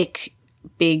thick,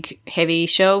 big, heavy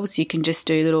shelves. You can just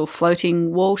do little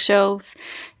floating wall shelves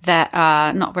that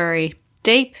are not very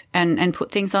deep and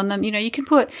put things on them. You can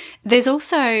put – there's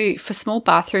also – for small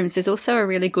bathrooms, there's also a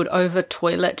really good over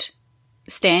toilet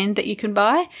stand that you can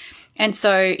buy. And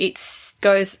so it's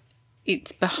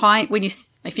behind –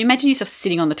 if you imagine yourself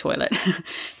sitting on the toilet,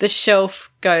 the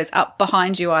shelf goes up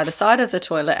behind you either side of the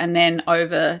toilet and then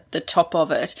over the top of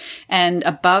it, and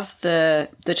above the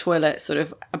toilet, sort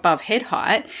of above head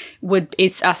height,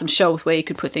 are some shelves where you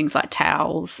could put things like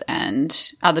towels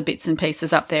and other bits and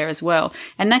pieces up there as well.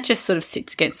 And that just sort of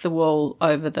sits against the wall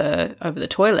over the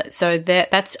toilet. So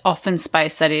that's often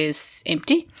space that is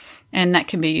empty, and that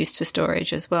can be used for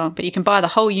storage as well. But you can buy the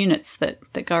whole units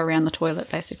that go around the toilet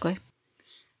basically.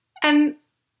 And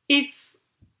if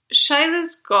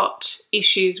Shayla's got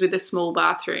issues with a small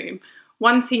bathroom,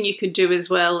 one thing you could do as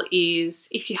well is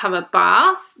if you have a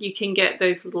bath, you can get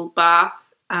those little bath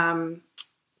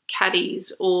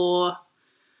caddies or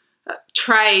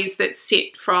trays that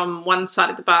sit from one side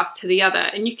of the bath to the other,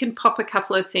 and you can pop a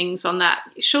couple of things on that.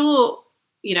 Sure,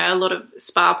 a lot of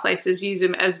spa places use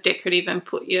them as decorative and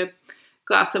put your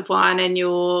glass of wine and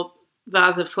your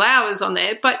vase of flowers on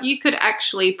there, but you could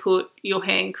actually put your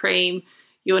hand cream,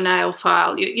 your nail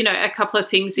file, a couple of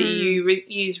things that you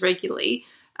use regularly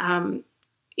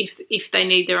if they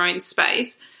need their own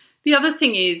space. The other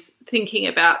thing is thinking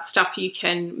about stuff you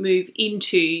can move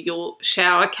into your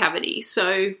shower cavity.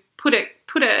 So put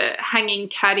a hanging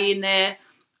caddy in there.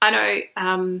 I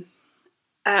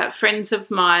know friends of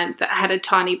mine that had a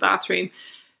tiny bathroom,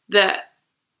 the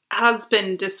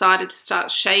husband decided to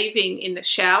start shaving in the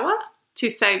shower to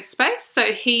save space. So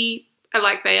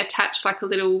they attached like a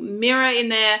little mirror in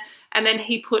there, and then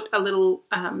he put a little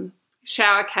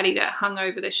shower caddy that hung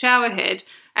over the shower head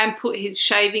and put his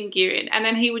shaving gear in. And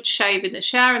then he would shave in the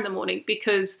shower in the morning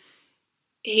because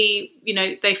they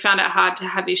found it hard to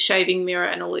have his shaving mirror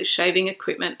and all his shaving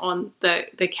equipment on the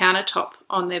countertop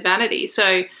on their vanity.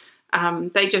 So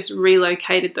they just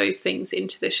relocated those things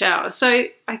into the shower. So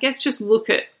I guess just look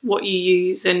at what you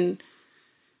use and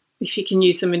if you can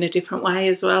use them in a different way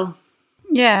as well.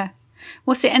 Yeah.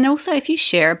 Well, see, and also if you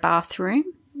share a bathroom,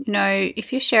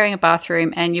 if you're sharing a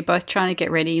bathroom and you're both trying to get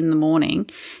ready in the morning,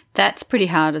 that's pretty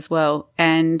hard as well.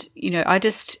 And, I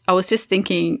was just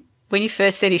thinking, when you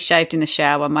first said he shaved in the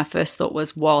shower, my first thought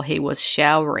was while he was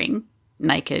showering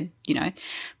naked,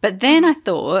 But then I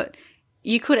thought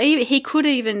he could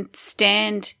even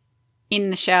stand in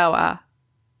the shower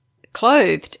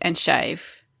clothed and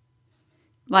shave.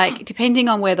 Like, depending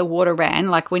on where the water ran,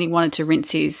 like when he wanted to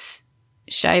rinse his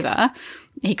shaver,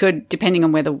 he could, depending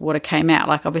on where the water came out.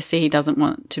 Like, obviously he doesn't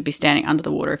want to be standing under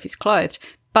the water if he's clothed.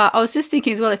 But I was just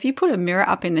thinking as well, if you put a mirror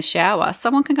up in the shower,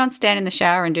 someone can go and stand in the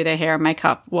shower and do their hair and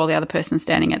makeup while the other person's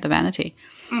standing at the vanity.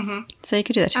 Mm-hmm. So you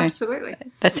could do that too. Absolutely.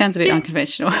 That sounds a bit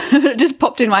unconventional. It just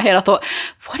popped in my head. I thought,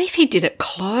 what if he did it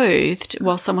clothed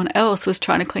while someone else was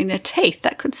trying to clean their teeth?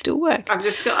 That could still work.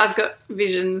 I've got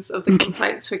visions of the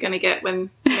complaints we're going to get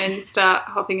when men start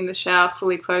hopping in the shower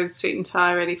fully clothed, suit and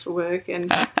tie, ready for work,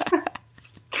 and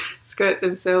skirt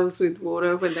themselves with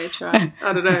water when they try.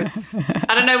 I don't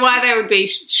know why they would be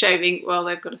shaving while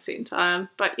they've got a suit and tie on,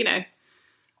 but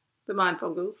the mind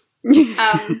boggles.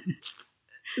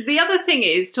 The other thing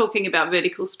is, talking about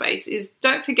vertical space, is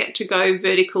don't forget to go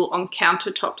vertical on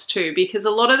countertops too, because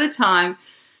a lot of the time,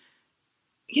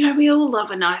 we all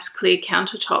love a nice clear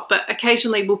countertop, but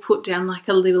occasionally we'll put down like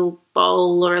a little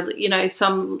bowl or,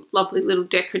 some lovely little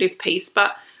decorative piece.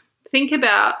 But think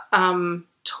about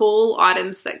tall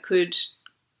items that could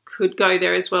go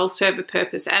there as well, serve a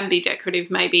purpose and be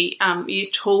decorative. Maybe use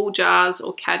tall jars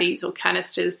or caddies or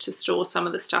canisters to store some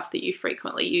of the stuff that you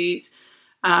frequently use.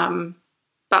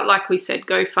 But like we said,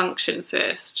 go function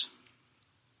first.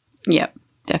 Yep,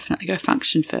 definitely go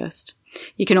function first.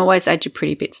 You can always add your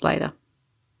pretty bits later.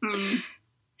 Mm.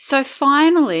 So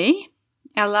finally,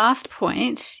 our last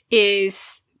point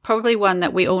is probably one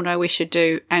that we all know we should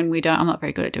do, and we don't. I'm not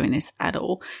very good at doing this at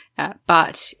all,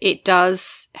 but it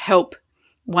does help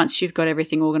once you've got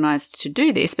everything organised to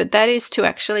do this, but that is to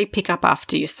actually pick up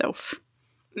after yourself.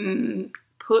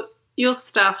 Put your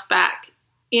stuff back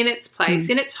in its place,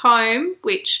 in its home,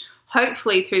 which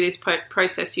hopefully through this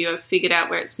process you have figured out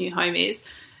where its new home is,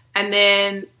 and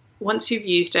then once you've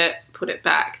used it, put it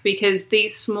back, because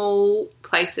these small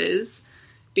places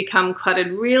become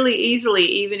cluttered really easily,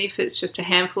 even if it's just a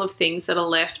handful of things that are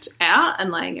left out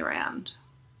and laying around.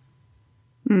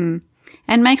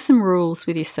 And make some rules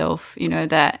with yourself,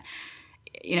 that,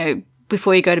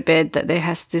 before you go to bed, that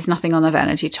there's nothing on the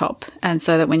vanity top. And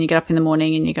so that when you get up in the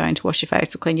morning and you're going to wash your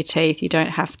face or clean your teeth, you don't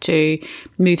have to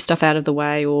move stuff out of the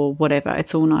way or whatever.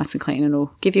 It's all nice and clean and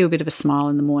it'll give you a bit of a smile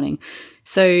in the morning.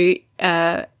 So,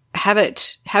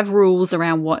 have rules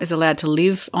around what is allowed to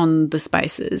live on the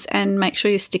spaces and make sure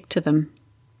you stick to them.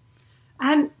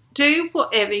 And do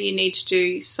whatever you need to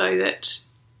do so that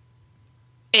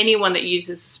anyone that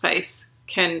uses the space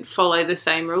can follow the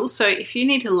same rules. So if you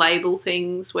need to label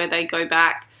things where they go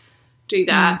back, do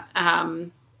that.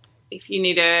 If you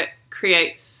need to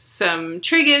create some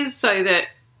triggers so that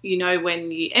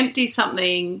when you empty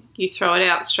something, you throw it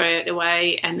out straight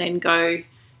away and then go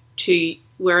to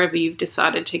wherever you've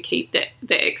decided to keep the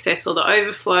excess or the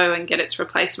overflow and get its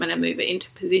replacement and move it into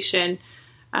position.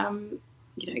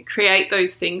 Create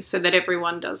those things so that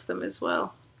everyone does them as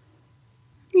well.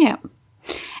 Yeah.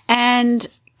 And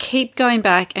keep going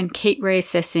back and keep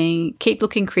reassessing, keep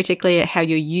looking critically at how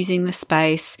you're using the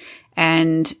space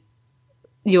and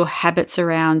your habits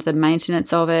around the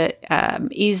maintenance of it.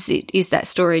 Is that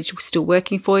storage still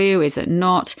working for you? Is it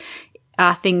not?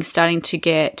 Are things starting to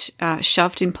get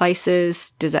shoved in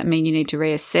places? Does that mean you need to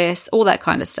reassess? All that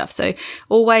kind of stuff. So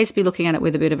always be looking at it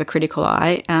with a bit of a critical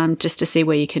eye, just to see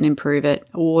where you can improve it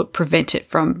or prevent it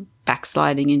from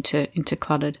backsliding into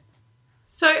cluttered.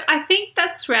 So I think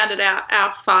that's rounded out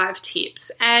our 5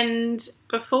 tips. And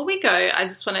before we go, I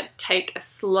just want to take a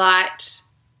slight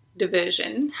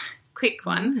diversion, quick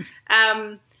one,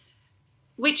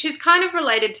 which is kind of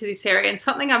related to this area and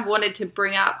something I've wanted to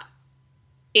bring up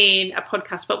in a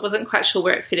podcast but wasn't quite sure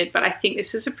where it fitted, but I think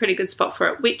this is a pretty good spot for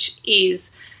it, which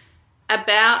is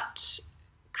about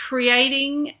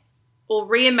creating or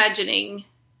reimagining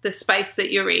the space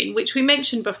that you're in, which we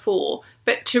mentioned before,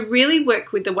 but to really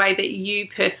work with the way that you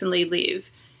personally live.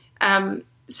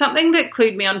 Something that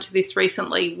clued me onto this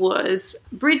recently was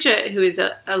Bridget, who is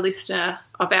a listener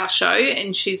of our show,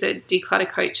 and she's a declutter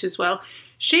coach as well.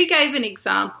 She gave an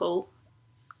example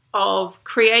of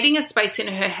creating a space in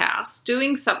her house,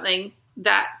 doing something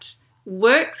that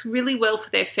works really well for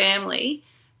their family,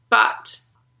 but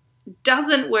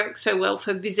doesn't work so well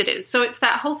for visitors. So it's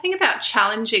that whole thing about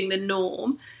challenging the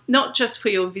norm, not just for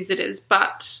your visitors,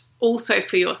 but also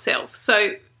for yourself.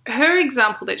 So her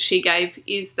example that she gave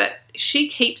is that she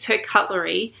keeps her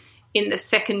cutlery in the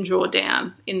second drawer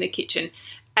down in the kitchen.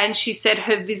 And she said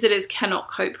her visitors cannot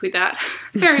cope with that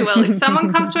very well. If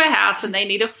someone comes to her house and they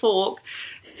need a fork,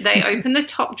 they open the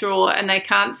top drawer and they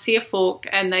can't see a fork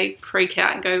and they freak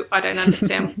out and go, I don't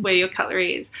understand where your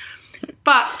cutlery is.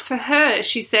 But for her,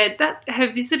 she said that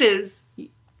her visitors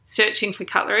searching for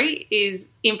cutlery is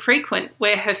infrequent,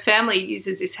 where her family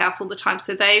uses this house all the time.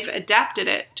 So they've adapted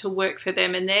it to work for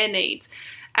them and their needs.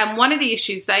 And one of the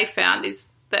issues they found is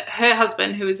that her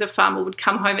husband, who is a farmer, would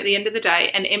come home at the end of the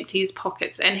day and empty his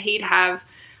pockets, and he'd have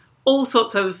all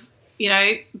sorts of,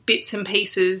 bits and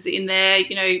pieces in there,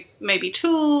 maybe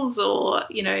tools or,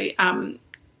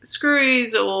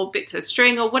 screws or bits of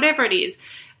string or whatever it is.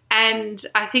 And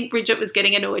I think Bridget was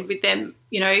getting annoyed with them,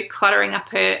 cluttering up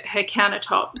her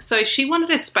countertop. So she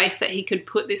wanted a space that he could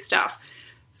put this stuff.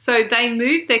 So they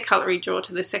moved their cutlery drawer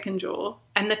to the second drawer,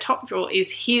 and the top drawer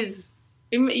is his,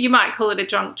 you might call it a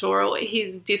junk drawer, or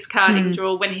his discarding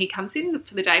drawer when he comes in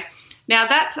for the day. Now,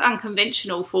 that's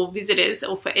unconventional for visitors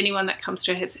or for anyone that comes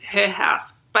to her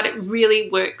house, but it really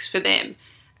works for them.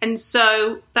 And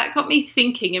so that got me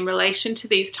thinking in relation to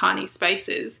these tiny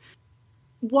spaces.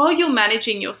 While you're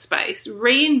managing your space,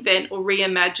 reinvent or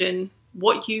reimagine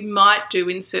what you might do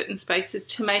in certain spaces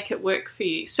to make it work for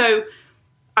you. So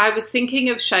I was thinking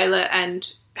of Shayla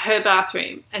and her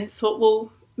bathroom and thought,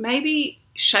 well, maybe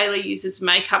Shayla uses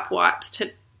makeup wipes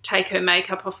to take her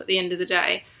makeup off at the end of the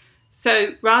day. So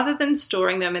rather than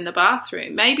storing them in the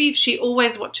bathroom, maybe if she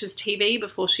always watches TV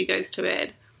before she goes to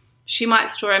bed, she might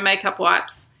store her makeup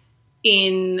wipes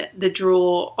in the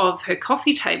drawer of her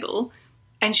coffee table,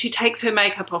 and she takes her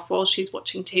makeup off while she's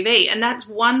watching TV. And that's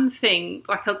one thing,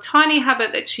 like a tiny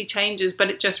habit that she changes, but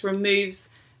it just removes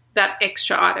that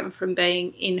extra item from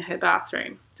being in her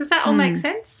bathroom. Does that all make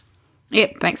sense?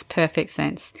 It makes perfect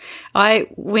sense.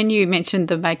 When you mentioned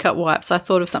the makeup wipes, I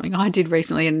thought of something I did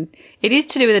recently, and it is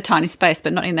to do with a tiny space,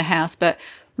 but not in the house, but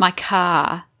my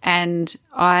car. And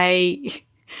I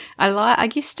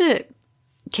used to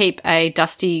keep a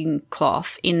dusting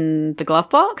cloth in the glove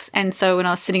box. And so when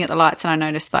I was sitting at the lights and I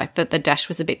noticed like that the dash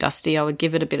was a bit dusty, I would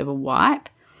give it a bit of a wipe.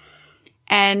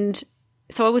 And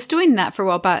so I was doing that for a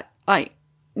while, but like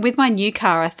with my new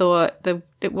car, I thought the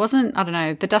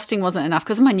dusting wasn't enough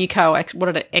because my new car I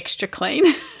wanted it extra clean.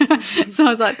 So I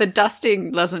was like, the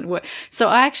dusting doesn't work. So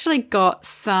I actually got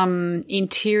some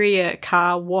interior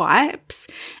car wipes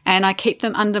and I keep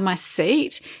them under my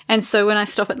seat. And so when I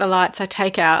stop at the lights, I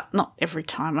take out, not every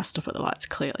time I stop at the lights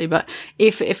clearly, but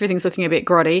if everything's looking a bit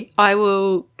grotty, I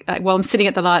will, while I'm sitting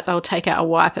at the lights, I'll take out a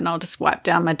wipe and I'll just wipe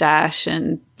down my dash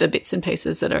and the bits and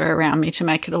pieces that are around me to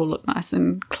make it all look nice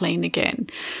and clean again.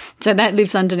 So that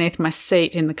lives underneath my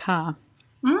seat in the car.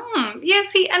 Yeah,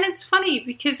 see, and it's funny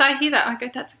because I hear that, I go,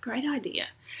 that's a great idea.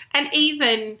 And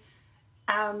even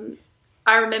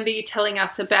I remember you telling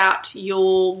us about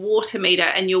your water meter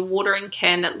and your watering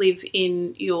can that live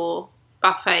in your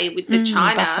buffet with the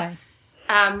china,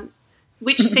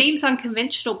 which seems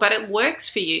unconventional, but it works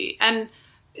for you. And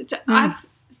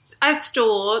I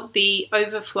store the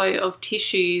overflow of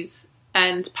tissues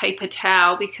and paper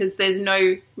towel because there's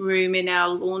no room in our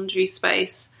laundry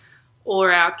space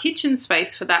or our kitchen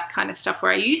space for that kind of stuff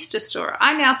where I used to store it.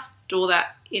 I now store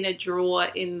that in a drawer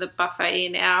in the buffet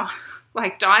in our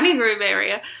like dining room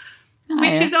area,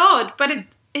 which is odd, but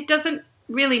it doesn't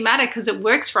really matter because it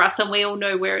works for us and we all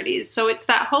know where it is. So it's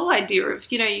that whole idea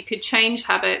of, you could change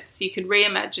habits, you could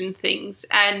reimagine things,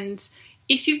 and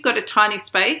if you've got a tiny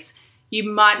space, you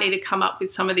might need to come up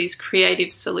with some of these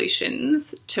creative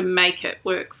solutions to make it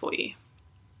work for you.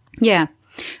 Yeah.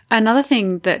 Another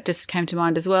thing that just came to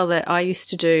mind as well that I used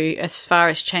to do as far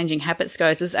as changing habits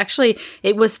goes was actually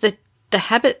it was the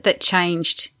habit that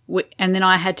changed, and then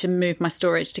I had to move my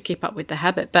storage to keep up with the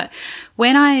habit. But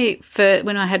when I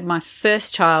had my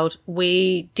first child,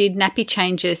 we did nappy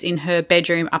changes in her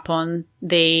bedroom up on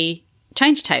the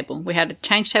change table. We had a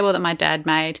change table that my dad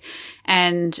made,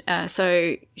 and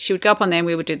so she would go up on there and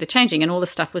we would do the changing and all the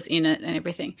stuff was in it and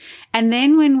everything. And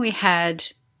then when we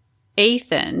had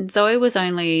Ethan, Zoe was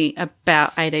only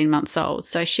about 18 months old,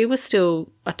 so she was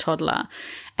still a toddler,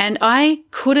 and I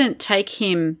couldn't take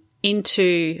him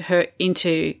into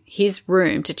his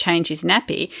room to change his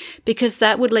nappy because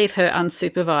that would leave her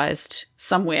unsupervised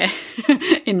somewhere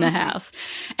in the house.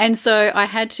 And so I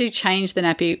had to change the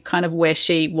nappy kind of where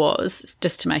she was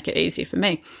just to make it easier for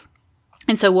me.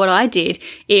 And so what I did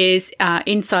is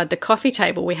inside the coffee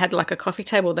table, we had like a coffee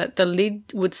table that the lid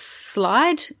would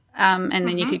slide and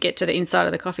then you could get to the inside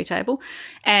of the coffee table.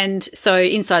 And so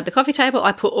inside the coffee table,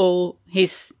 I put all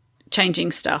his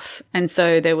changing stuff. And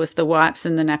so there was the wipes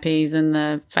and the nappies and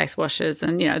the face washes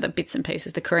and, the bits and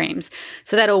pieces, the creams.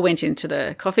 So that all went into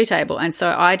the coffee table. And so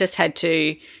I just had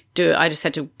to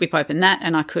whip open that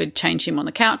and I could change him on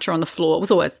the couch or on the floor. It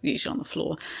was always usually on the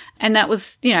floor. And that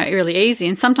was, really easy.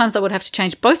 And sometimes I would have to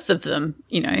change both of them,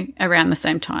 around the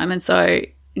same time. And so,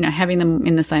 having them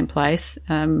in the same place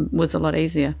was a lot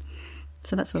easier.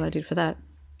 So that's what I did for that.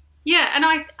 Yeah. And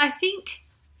I think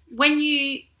when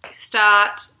you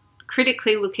start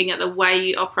critically looking at the way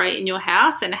you operate in your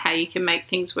house and how you can make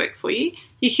things work for you,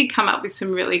 you can come up with some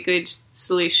really good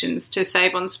solutions to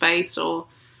save on space or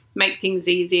make things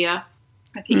easier.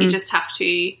 I think you just have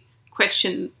to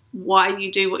question why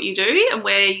you do what you do and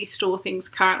where you store things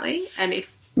currently and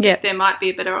if there might be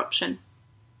a better option.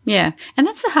 Yeah. And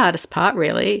that's the hardest part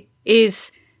really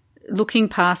is looking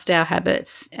past our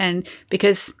habits, and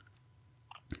because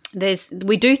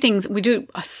we do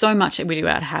so much that we do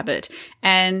out of habit,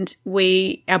 and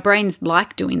our brains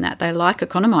like doing that. They like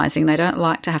economizing. They don't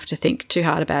like to have to think too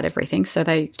hard about everything. So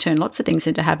they turn lots of things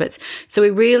into habits. So we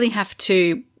really have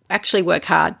to actually work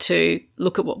hard to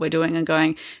look at what we're doing and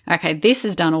going, okay, this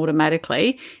is done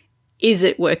automatically. Is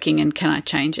it working and can I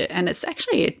change it? And it's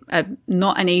actually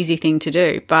not an easy thing to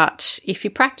do, but if you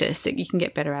practice it, you can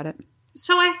get better at it.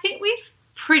 So I think we've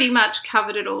pretty much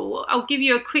covered it all. I'll give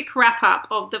you a quick wrap up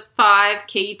of the 5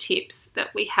 key tips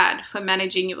that we had for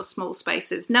managing your small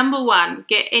spaces. Number 1,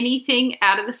 get anything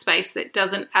out of the space that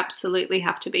doesn't absolutely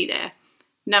have to be there.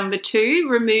 Number 2,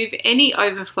 remove any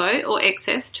overflow or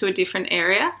excess to a different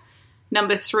area.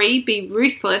 Number 3, be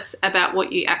ruthless about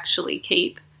what you actually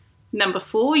keep. Number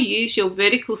 4, use your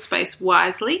vertical space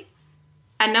wisely.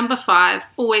 And number 5,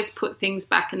 always put things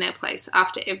back in their place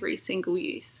after every single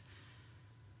use.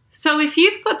 So if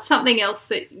you've got something else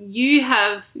that you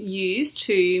have used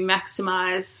to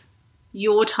maximise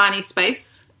your tiny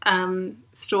space,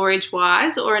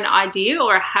 storage-wise, or an idea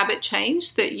or a habit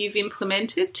change that you've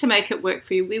implemented to make it work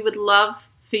for you, we would love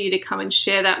for you to come and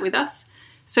share that with us.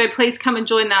 So please come and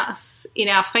join us in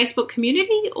our Facebook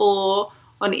community or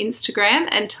on Instagram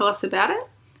and tell us about it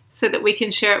so that we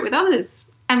can share it with others.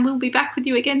 And we'll be back with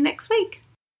you again next week.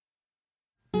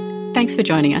 Thanks for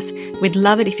joining us. We'd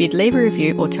love it if you'd leave a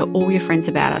review or tell all your friends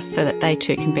about us so that they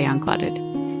too can be uncluttered.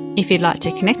 If you'd like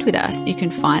to connect with us, you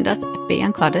can find us at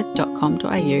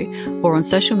beuncluttered.com.au or on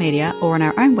social media or on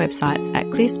our own websites at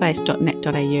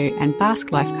clearspace.net.au and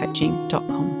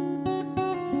basklifecoaching.com.